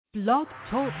Blog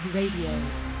Talk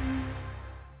Radio.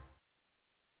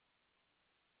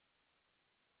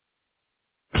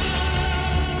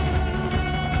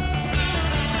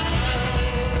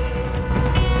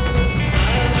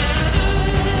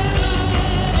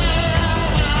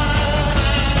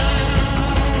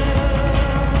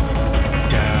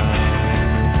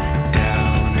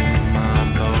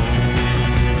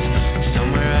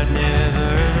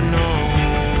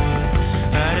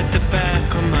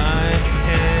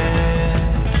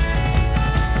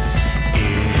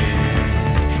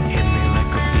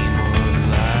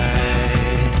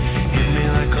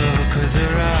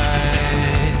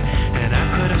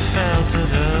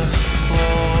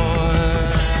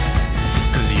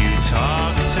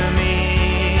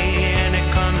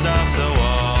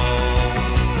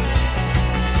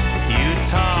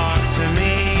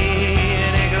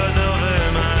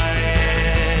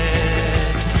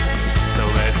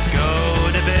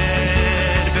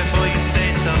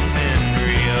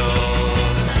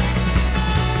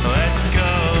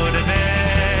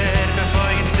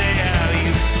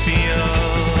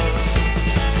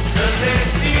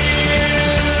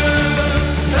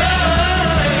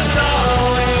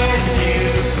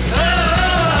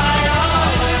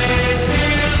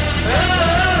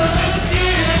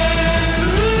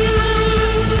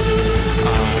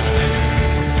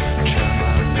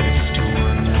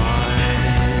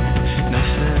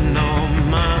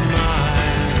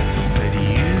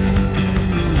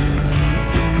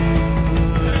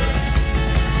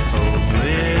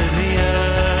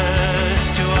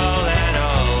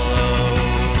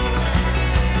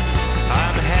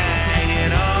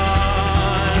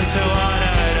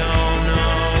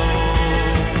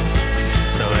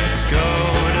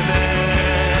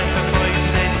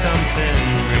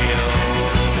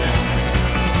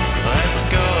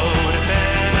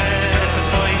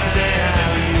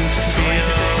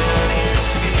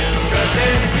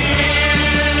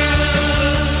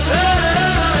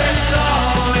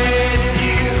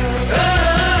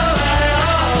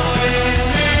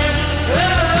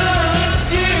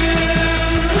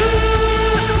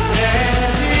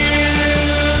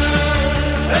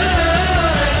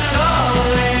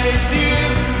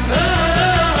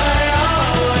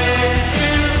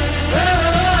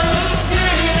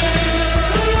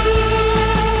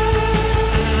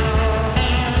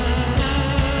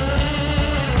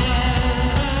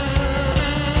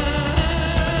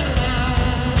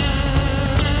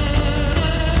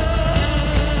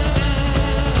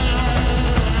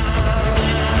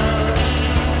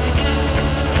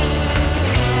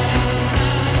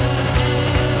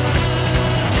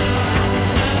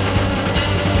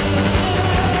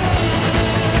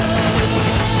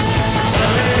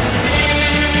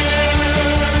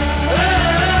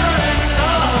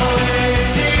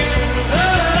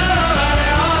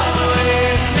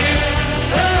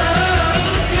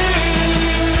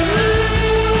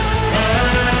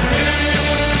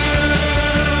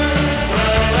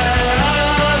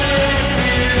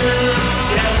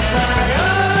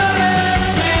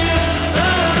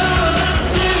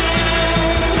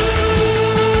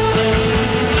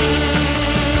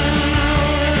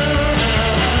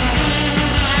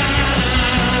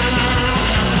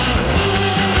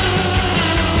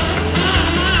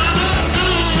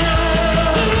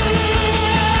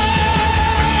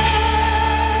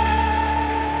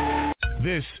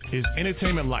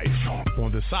 Entertainment Life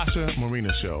on the Sasha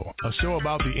Marina Show, a show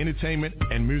about the entertainment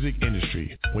and music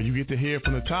industry, where you get to hear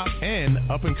from the top and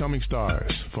up-and-coming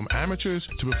stars, from amateurs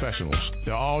to professionals.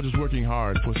 They're all just working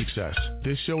hard for success.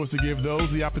 This show is to give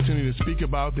those the opportunity to speak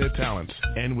about their talents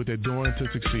and what they're doing to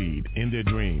succeed in their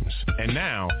dreams. And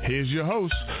now, here's your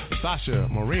host, Sasha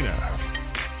Marina.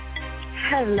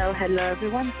 Hello,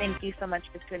 everyone. Thank you so much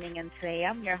for tuning in today.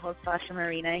 I'm your host, Sasha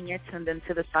Marina, and you're tuned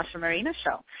into the Sasha Marina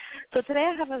Show. So today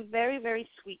I have a very, very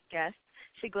sweet guest.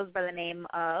 She goes by the name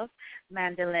of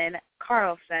Mandalynn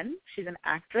Carlson. She's an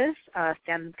actress, a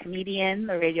stand-up comedian,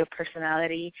 a radio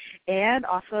personality, and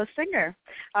also a singer.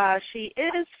 She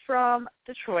is from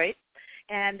Detroit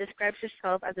and describes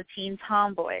herself as a teen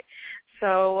tomboy.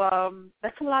 So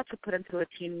that's a lot to put into a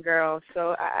teen girl.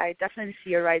 So I definitely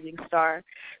see a rising star.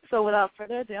 So without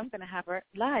further ado, I'm going to have her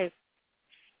live.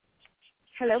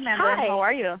 Hello, Mandalynn. Hi. How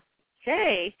are you?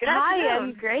 Hey, good afternoon. Hi,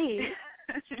 I'm great.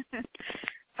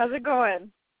 How's it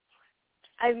going?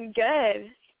 I'm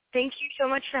good. Thank you so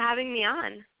much for having me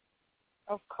on.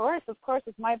 Of course.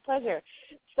 It's my pleasure.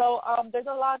 So there's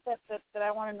a lot that I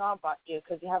want to know about you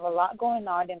because you have a lot going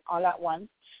on and all at once.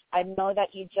 I know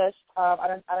that you just,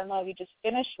 I don't know if you just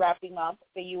finished wrapping up,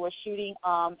 that you were shooting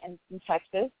in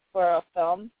Texas for a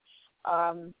film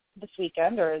this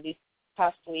weekend or these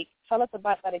past week. Tell us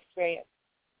about that experience.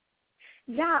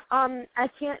 Yeah, I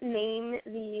can't name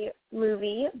the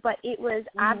movie, but it was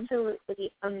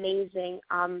absolutely amazing.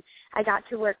 I got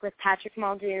to work with Patrick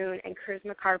Muldoon and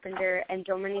Charisma Carpenter and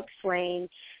Dominique Swain,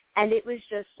 and it was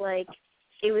just like,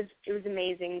 it was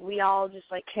amazing. We all just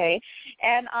like... Okay,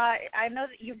 and I know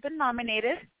that you've been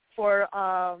nominated for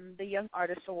the Young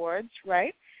Artist Awards,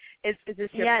 right? Is this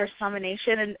your first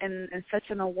nomination in such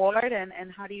an award,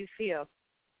 and how do you feel?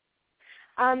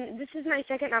 This is my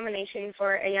second nomination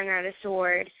for a Young Artist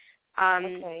Award,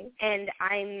 and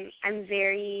I'm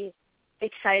very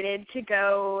excited to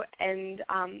go. And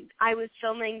I was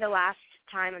filming the last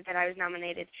time that I was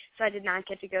nominated, so I did not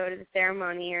get to go to the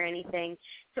ceremony or anything.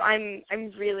 So I'm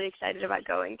really excited about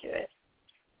going to it.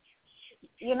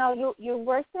 You know, you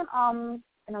worked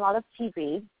in a lot of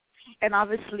TV, and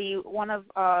obviously one of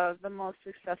the most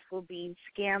successful being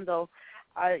Scandal.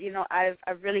 You know, I've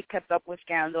really kept up with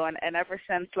Scandal, and ever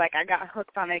since, like, I got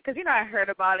hooked on it, because, you know, I heard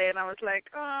about it, and I was like,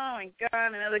 oh, my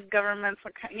God, another government,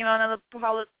 you know, another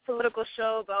political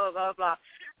show, blah, blah, blah, blah.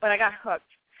 But I got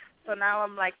hooked. So now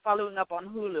I'm, like, following up on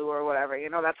Hulu or whatever. You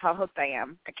know, that's how hooked I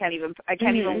am. I can't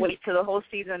even wait till the whole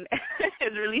season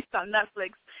is released on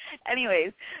Netflix.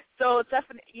 Anyways, so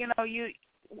definitely, you know, you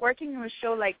working in a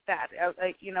show like that,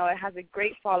 like, you know, it has a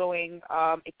great following.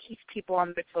 It keeps people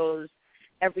on their toes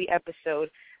every episode.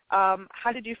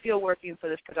 How did you feel working for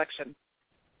this production?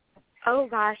 Oh,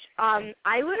 gosh. I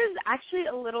was actually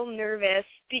a little nervous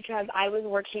because I was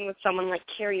working with someone like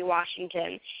Kerry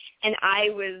Washington, and I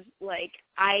was like,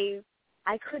 I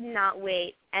could not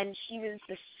wait, and she was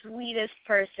the sweetest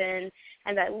person,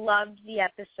 and I loved the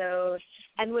episode.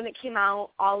 And when it came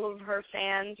out, all of her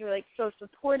fans were, like, so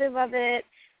supportive of it,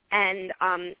 and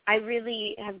I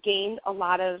really have gained a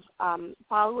lot of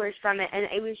followers from it, and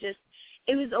it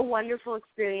was a wonderful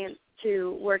experience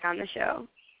to work on the show.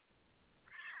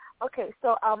 Okay,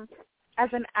 so as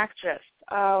an actress,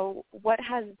 what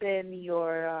has been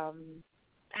your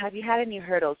have you had any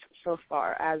hurdles so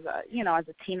far as a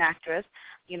teen actress,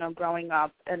 you know, growing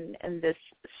up in this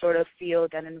sort of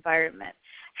field and environment?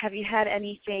 Have you had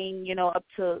anything, you know, up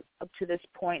to this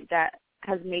point that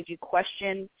has made you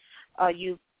question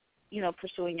you know,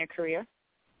 pursuing your career?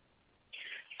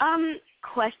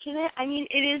 Question it. I mean,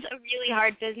 it is a really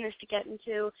hard business to get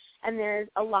into, and there's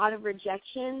a lot of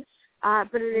rejection,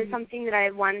 but it is something that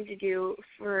I wanted to do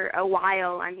for a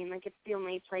while. I mean, like, it's the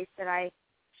only place that I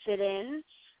fit in.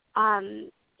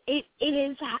 It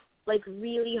is, like,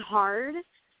 really hard,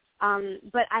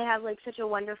 but I have, like, such a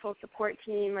wonderful support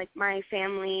team, like my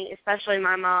family, especially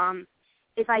my mom.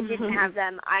 If I didn't have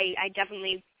them, I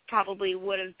definitely probably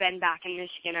would have been back in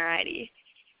Michigan already.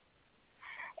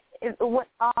 What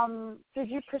when did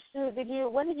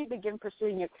you begin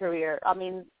pursuing your career? I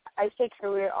mean, I say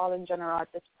career all in general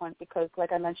at this point because,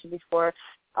 like I mentioned before,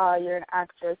 you're an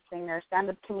actress, singer,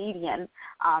 stand-up comedian.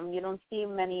 You don't see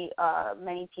many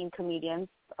teen comedians.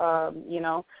 You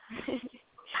know,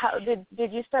 how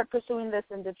did you start pursuing this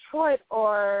in Detroit,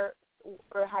 or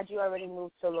had you already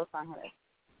moved to Los Angeles?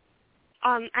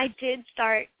 I did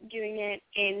start doing it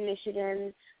in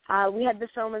Michigan. We had the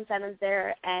film incentives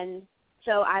there, and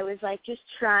so I was, like, just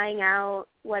trying out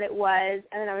what it was.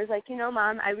 And then I was like, you know,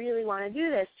 Mom, I really want to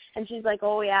do this. And she's like,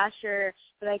 oh, yeah, sure.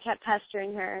 But I kept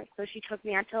pestering her. So she took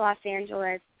me out to Los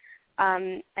Angeles.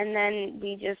 And then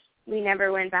we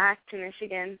never went back to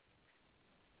Michigan.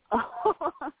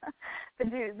 Oh.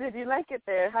 Did you like it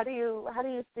there? How do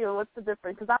you feel? What's the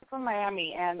difference? Because I'm from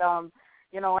Miami, and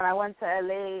you know, when I went to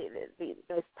LA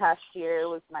this past year, it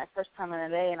was my first time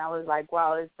in LA, and I was like,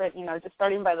 wow, it's, you know, just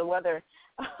starting by the weather.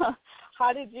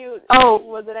 How did you?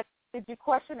 Oh, did you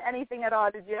question anything at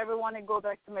all? Did you ever want to go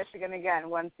back to Michigan again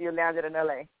once you landed in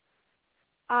LA?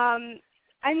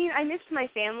 I mean, I missed my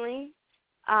family.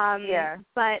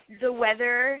 But the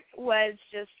weather was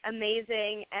just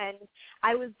amazing, and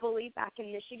I was bullied back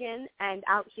in Michigan, and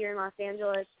out here in Los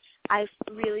Angeles, I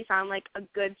really found, like, a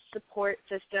good support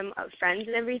system of friends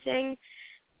and everything.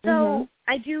 So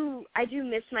I do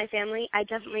miss my family. I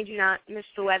definitely do not miss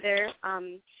the weather.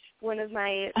 One of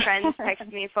my friends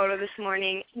texted me a photo this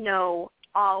morning, snow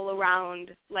all around,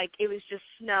 like it was just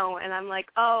snow, and I'm like,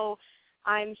 oh,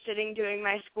 I'm sitting doing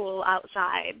my school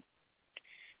outside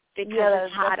because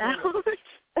it's hot out.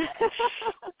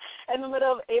 In the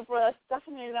middle of April, that's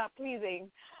definitely not pleasing.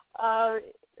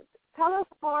 Tell us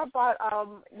more about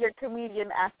your comedian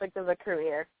aspect of the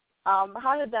career.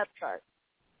 How did that start?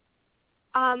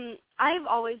 I've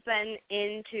always been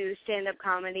into stand-up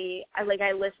comedy. I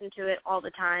listen to it all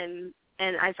the time,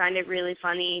 and I find it really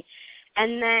funny.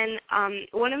 And then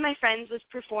one of my friends was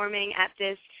performing at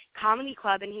this comedy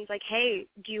club, and he's like, hey,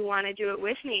 do you want to do it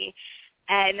with me?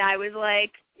 And I was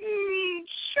like,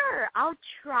 sure, I'll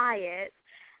try it.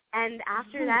 And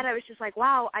after that, I was just like,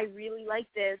 wow, I really like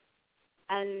this.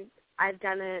 And I've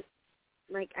done it,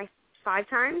 5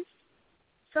 times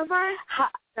so far.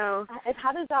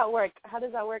 How does that work?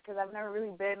 Because I've never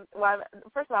really been,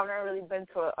 first of all, I've never really been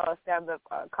to a stand-up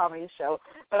comedy show,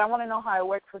 but I want to know how it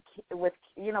works with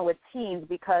teens,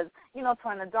 because, to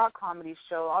an adult comedy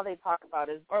show, all they talk about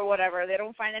is, or whatever, they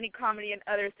don't find any comedy in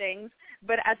other things,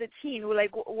 but as a teen,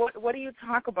 what do you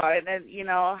talk about? And then,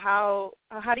 how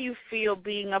do you feel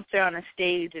being up there on a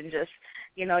stage and just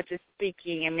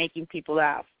speaking and making people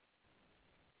laugh?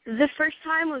 The first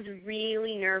time was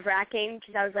really nerve-wracking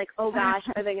because I was like, oh, gosh,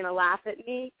 are they going to laugh at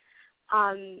me?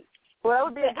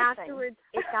 But afterwards,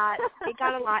 it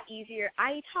got a lot easier.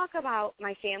 I talk about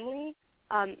my family,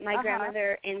 my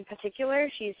grandmother in particular.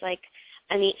 She's like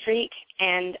a neat freak,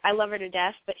 and I love her to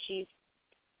death, but she's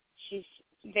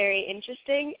very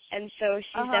interesting, and so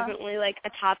she's definitely like a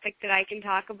topic that I can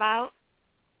talk about.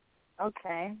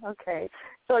 Okay.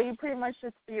 So you pretty much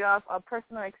just speed off a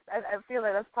personal. I feel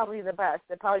like that's probably the best.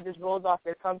 It probably just rolls off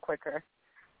your tongue quicker.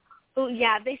 Well,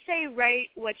 yeah, they say write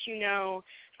what you know,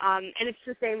 and it's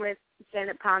the same with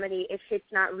stand-up comedy. If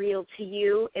it's not real to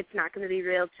you, it's not going to be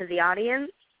real to the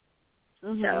audience.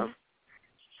 Mm-hmm.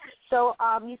 So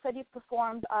you said you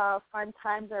performed 5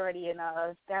 times already in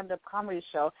a stand-up comedy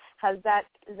show. Is that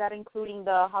including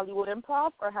the Hollywood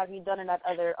Improv, or have you done it at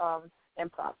other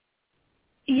improv?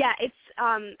 Yeah, it's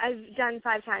I've done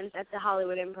 5 times at the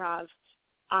Hollywood Improv.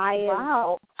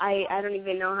 Wow. I don't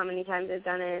even know how many times I've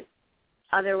done it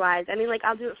otherwise. I mean,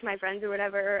 I'll do it for my friends or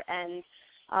whatever, and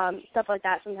stuff like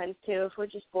that sometimes too. If we're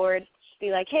just bored,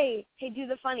 be like, hey, do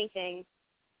the funny thing.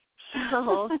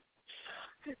 So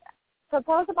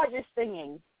tell us about your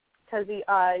singing, because you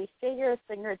say you're a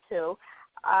singer too.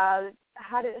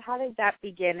 How did that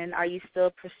begin, and are you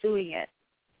still pursuing it?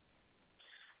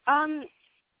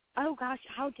 Oh gosh,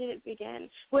 how did it begin?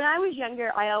 When I was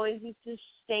younger, I always used to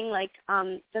sing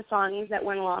the songs that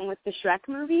went along with the Shrek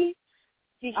movie,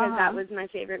 because that was my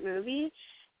favorite movie.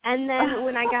 And then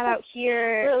when I got out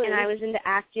here really? and I was into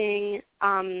acting,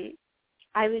 I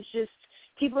was just,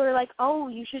 people were like, oh,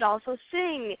 you should also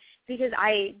sing, because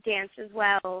I dance as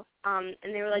well. And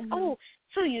they were like, oh,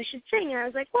 so you should sing. And I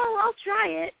was like, well, I'll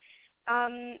try it.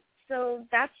 So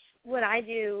that's what I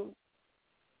do.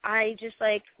 I just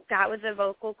got with a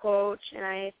vocal coach, and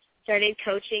I started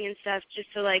coaching and stuff, just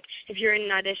so if you're in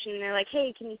an audition and they're like,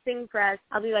 hey, can you sing for us?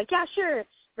 I'll be like, yeah, sure.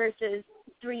 Versus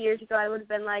 3 years ago, I would have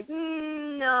been like,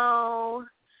 no.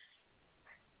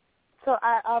 So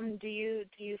do you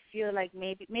feel like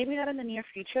maybe not in the near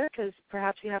future, because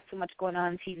perhaps you have too much going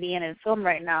on TV and in film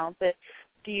right now, but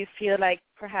do you feel like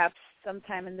perhaps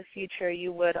sometime in the future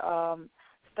you would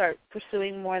start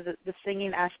pursuing more the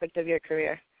singing aspect of your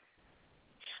career?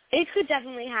 It could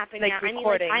definitely happen.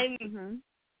 Recording. I mean,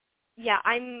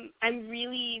 I'm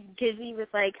really busy with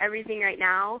everything right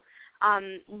now.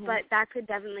 But that could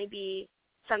definitely be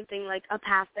something a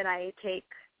path that I take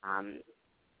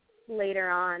later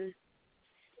on.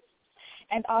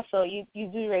 And also, you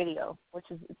do radio, which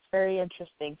it's very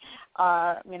interesting.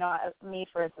 Me,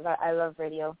 for instance, I love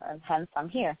radio, and hence I'm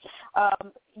here.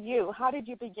 How did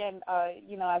you begin,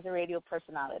 as a radio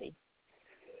personality?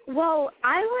 Well,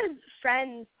 I was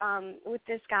friends with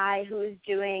this guy who was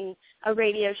doing a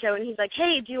radio show, and he's like,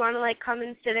 hey, do you want to, come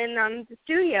and sit in on the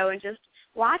studio and just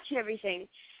watch and everything?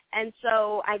 And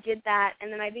so I did that,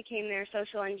 and then I became their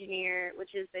social engineer,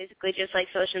 which is basically just,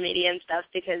 social media and stuff,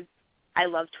 because I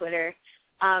love Twitter.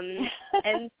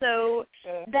 And so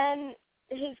then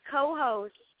his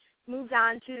co-host moved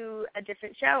on to a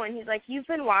different show, and he's like, you've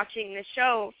been watching the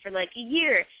show for, a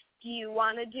year. Do you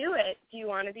want to do it? Do you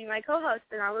want to be my co-host?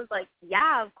 And I was like,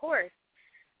 yeah, of course.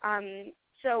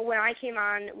 So when I came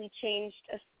on, we changed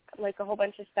a whole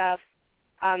bunch of stuff.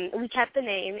 We kept the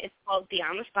name. It's called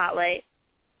Beyond the Spotlight.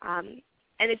 And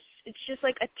it's just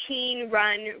a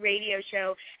teen-run radio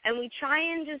show. And we try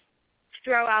and just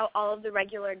throw out all of the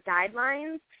regular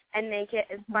guidelines and make it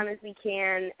as fun as we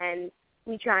can. And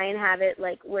we try and have it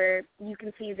where you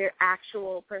can see their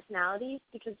actual personalities,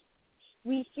 because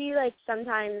we see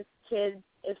sometimes kids,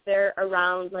 if they're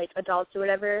around adults or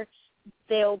whatever,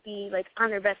 they'll be on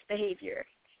their best behavior,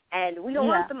 and we don't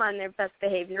want them on their best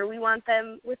behavior. We want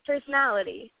them with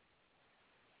personality.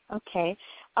 Okay,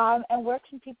 and where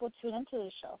can people tune into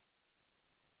the show?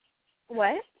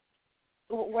 What?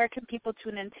 Where can people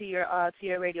tune into your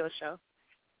radio show?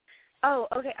 Oh,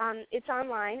 okay. It's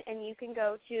online, and you can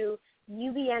go to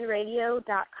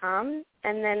ubnradio.com,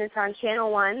 and then it's on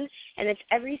Channel 1, and it's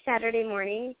every Saturday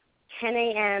morning, 10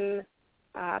 a.m.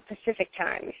 Pacific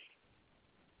time.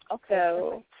 Okay.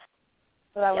 So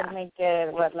So that would make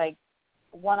it, like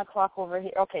 1 o'clock over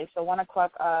here? Okay, so 1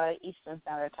 o'clock Eastern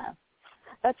Standard Time.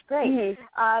 That's great.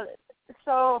 Mm-hmm.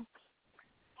 So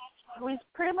we've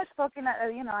pretty much spoken,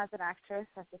 as an actress,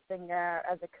 as a singer,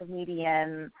 as a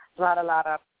comedian, But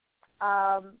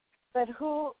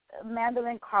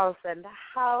Mandalynn Carlson,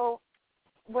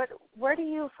 where do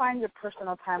you find your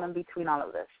personal time in between all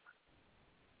of this?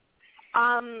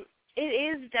 It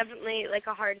is definitely like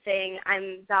a hard thing.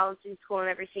 I'm balancing school and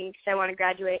everything because I want to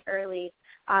graduate early.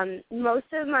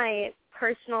 Most of my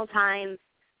personal time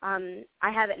I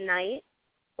have at night,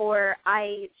 or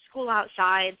I school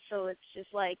outside, so it's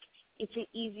just like it's an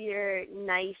easier,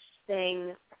 nice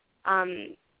thing.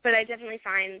 But I definitely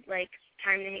find like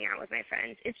time to hang out with my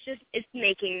friends. It's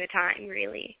making the time,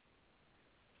 really.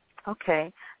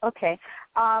 Okay.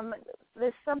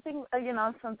 There's something,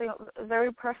 something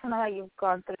very personal that you've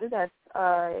gone through that's,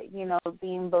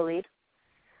 being bullied.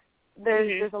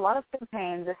 There's a lot of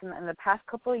campaigns in the past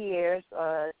couple of years,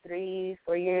 3-4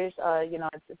 years,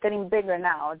 it's getting bigger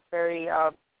now. It's very,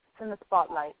 it's in the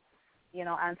spotlight,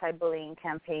 anti-bullying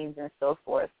campaigns and so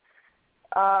forth.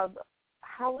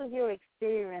 How was your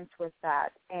experience with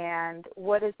that, and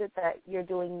what is it that you're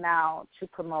doing now to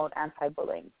promote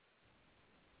anti-bullying?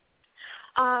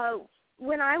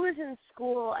 When I was in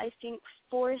school, I think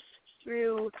 4th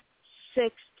through 6th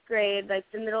grade, like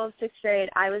the middle of 6th grade,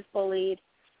 I was bullied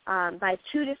by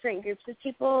 2 different groups of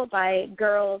people, by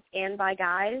girls and by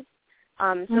guys.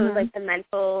 So it was like the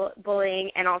mental bullying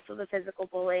and also the physical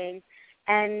bullying.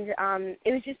 And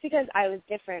it was just because I was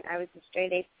different. I was a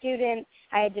straight-A student.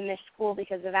 I had to miss school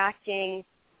because of acting.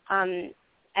 And,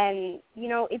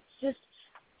 it's just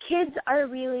kids are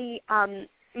really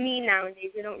mean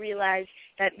nowadays. They don't realize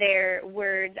that their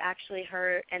words actually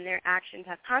hurt and their actions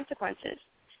have consequences.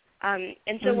 And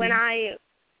so when I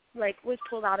was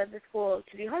pulled out of the school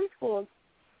to be homeschooled,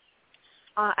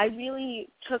 I really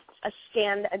took a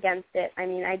stand against it. I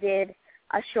mean, I did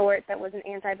a short that was an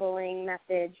anti-bullying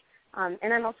message,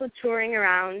 and I'm also touring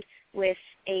around with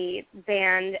a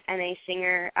band and a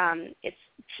singer. It's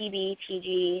TB,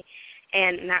 TG,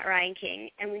 and Matt Ryan King,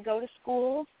 and we go to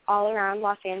schools all around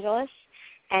Los Angeles,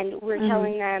 and we're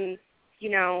telling them,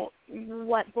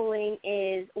 what bullying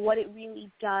is, what it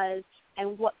really does,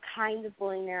 and what kinds of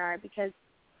bullying there are, because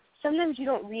sometimes you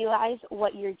don't realize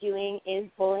what you're doing is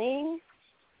bullying.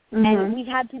 And we've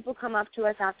had people come up to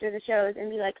us after the shows and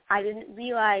be like, I didn't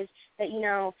realize that,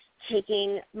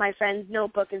 taking my friend's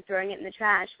notebook and throwing it in the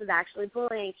trash was actually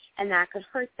bullying, and that could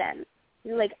hurt them.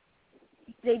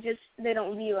 They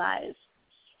don't realize.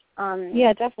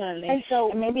 Yeah, definitely. And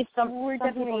so maybe some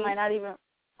people might not even.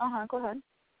 Go ahead.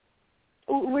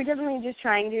 We're definitely just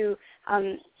trying to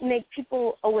make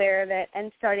people aware of it,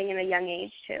 and starting at a young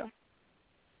age too.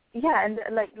 Yeah, and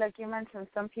like you mentioned,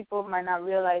 some people might not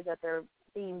realize that they're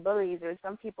being bullied, or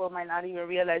some people might not even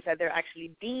realize that they're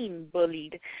actually being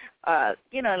bullied. Like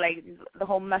the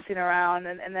whole messing around,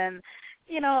 and then,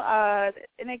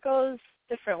 and it goes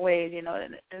different ways.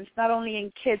 And it's not only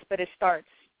in kids, but it starts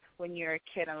when you're a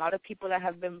kid. A lot of people that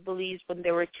have been bullied when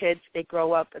they were kids, they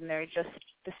grow up and they're just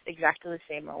exactly the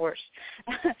same or worse.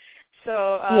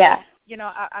 So,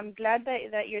 I'm glad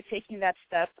that you're taking that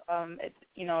step.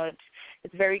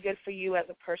 It's very good for you as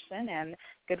a person, and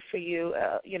good for you,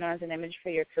 as an image for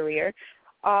your career.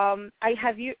 Are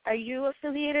you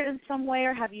affiliated in some way,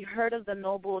 or have you heard of the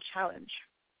No Bull Challenge?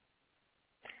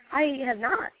 I have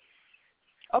not.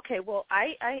 Okay, well,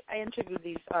 I interviewed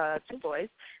these 2 boys.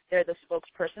 They're the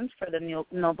spokespersons for the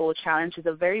No Bull Challenge. It's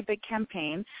a very big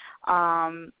campaign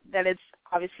that it's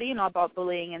obviously, about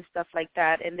bullying and stuff like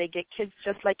that. And they get kids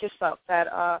just like yourself that,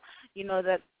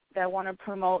 that want to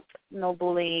promote no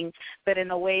bullying, but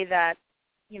in a way that,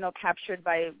 captured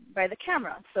by the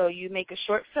camera. So you make a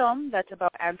short film that's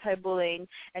about anti-bullying,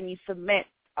 and you submit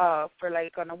for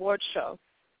like an award show.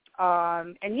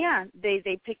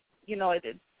 They pick,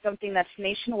 it's something that's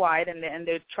nationwide, and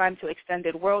they're trying to extend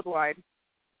it worldwide,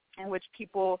 in which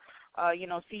people,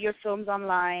 see your films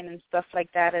online and stuff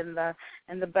like that, and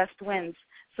the best wins.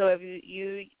 So if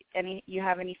you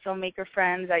have any filmmaker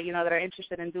friends that that are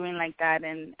interested in doing like that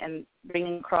and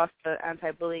bringing across the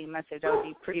anti-bullying message, that would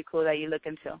be pretty cool that you look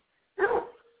into.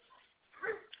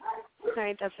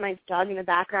 Sorry, that's my dog in the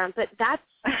background, but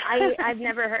I've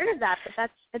never heard of that, but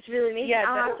that's really amazing. Yeah,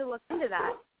 I'll have to look into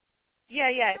that. Yeah,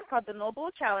 it's called the No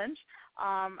Bull Challenge.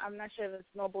 I'm not sure if it's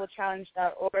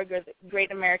NoBullChallenge.org or the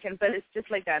Great American, but it's just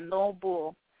like that, No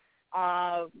Bull.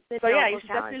 You should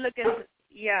definitely look into.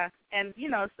 Yeah, and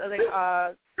so like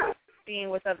being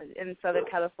with in Southern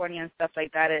California and stuff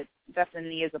like that, it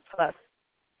definitely is a plus.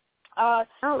 Are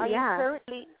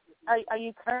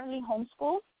you currently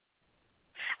homeschooled?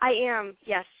 I am,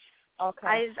 yes. Okay.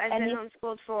 I've been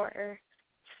homeschooled for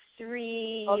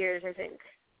 3 years, I think.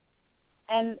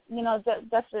 And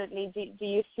definitely, do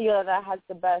you feel that has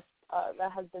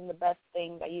been the best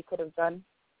thing that you could have done?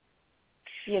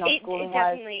 It schooling-wise?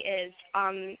 Definitely is.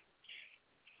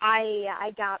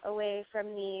 I got away from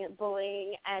the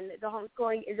bullying, and the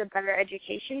homeschooling is a better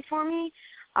education for me.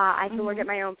 I can work at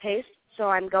my own pace, so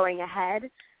I'm going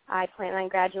ahead. I plan on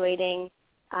graduating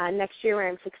next year when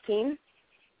I'm 16.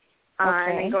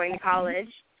 And going to college.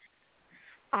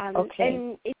 And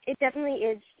it definitely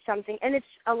is something, and it's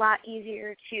a lot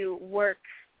easier to work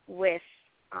with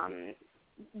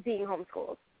being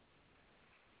homeschooled.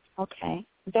 Okay,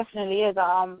 definitely is.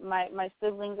 My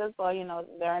siblings as well,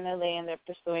 they're in LA and they're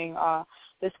pursuing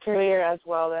this career as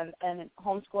well, and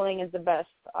homeschooling is the best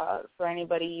for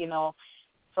anybody,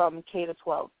 from K to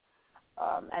 12.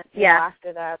 And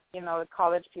after that,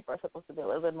 college people are supposed to be a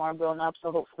little bit more grown up,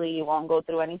 so hopefully you won't go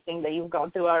through anything that you've gone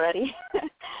through already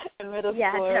in middle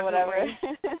school or whatever.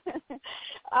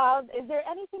 Is there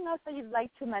anything else that you'd like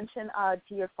to mention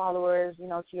to your followers,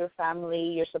 to your family,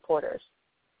 your supporters?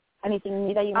 Anything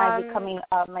new that you might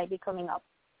be coming up?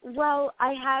 Well,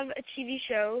 I have a TV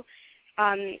show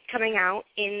coming out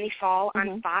in the fall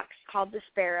on Fox called The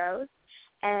Sparrows,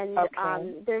 and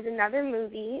there's another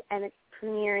movie, and it's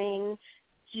premiering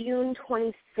June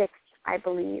 26th, I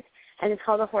believe, and it's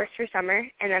called A Horse for Summer,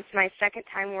 and that's my second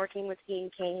time working with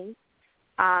Dean Cain,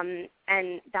 and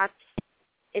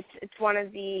it's one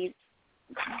of the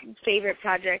favorite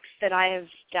projects that I have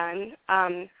done.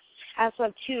 I also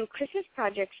have 2 Christmas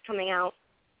projects coming out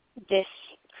this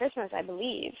Christmas, I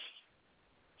believe,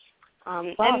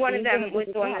 and one of them was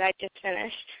the one that I just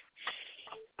finished.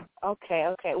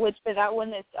 Okay. Which but that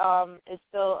one is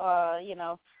still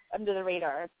under the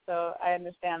radar, so I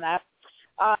understand that.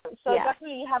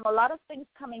 Definitely you have a lot of things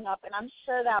coming up, and I'm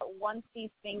sure that once these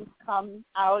things come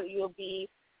out, you'll be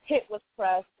hit with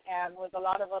press and with a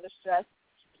lot of other stress.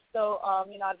 So, I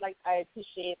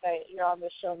appreciate that you're on the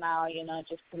show now,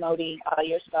 just promoting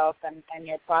yourself and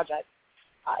your project.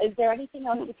 Is there anything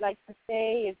else you'd like to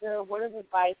say? Is there a word of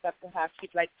advice that perhaps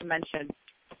you'd like to mention?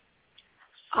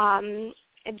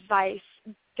 Advice,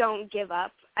 don't give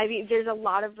up. I mean, there's a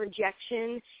lot of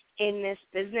rejection in this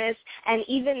business and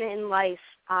even in life,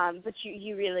 but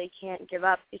you really can't give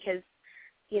up because,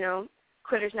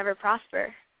 quitters never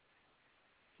prosper.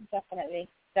 Definitely.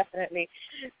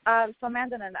 So,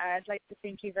 Mandalynn, I'd like to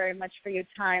thank you very much for your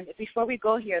time. Before we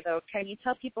go here, though, can you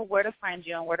tell people where to find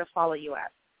you and where to follow you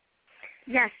at?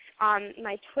 Yes.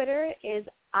 My Twitter is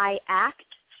IACT,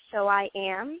 so I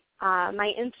am.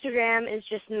 My Instagram is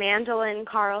just Mandalynn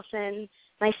Carlson.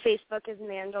 My Facebook is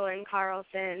Mandalynn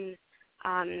Carlson.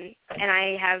 And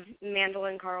I have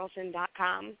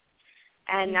MandalynnCarlson.com.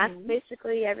 And that's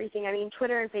basically everything. I mean,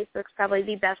 Twitter and Facebook's probably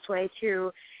the best way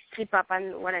to keep up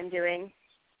on what I'm doing.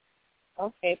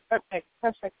 Okay, perfect.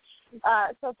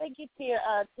 So thank you to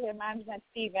your management,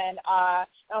 Stephen.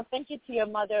 Thank you to your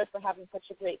mother for having such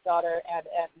a great daughter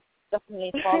and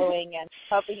definitely following and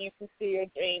helping you pursue your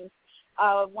dreams.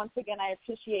 Once again, I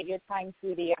appreciate your time,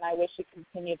 sweetie, and I wish you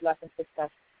continued luck and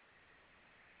success.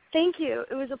 Thank you.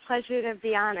 It was a pleasure to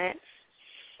be on it.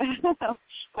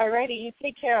 All righty. You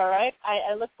take care, all right?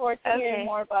 I look forward to hearing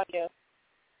more about you.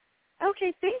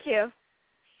 Okay, thank you.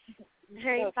 All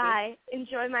right, bye.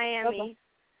 Enjoy Miami.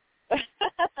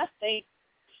 Thanks.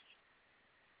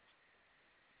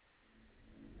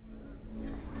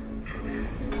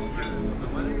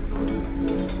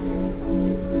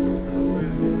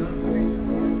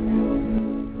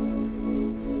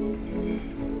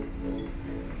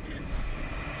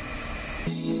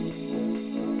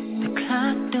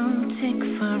 Don't tick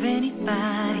for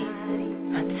anybody.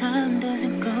 My time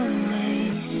doesn't go to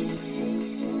waste.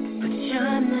 But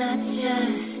you're not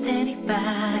just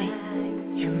anybody.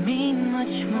 You mean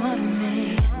much more to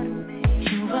me.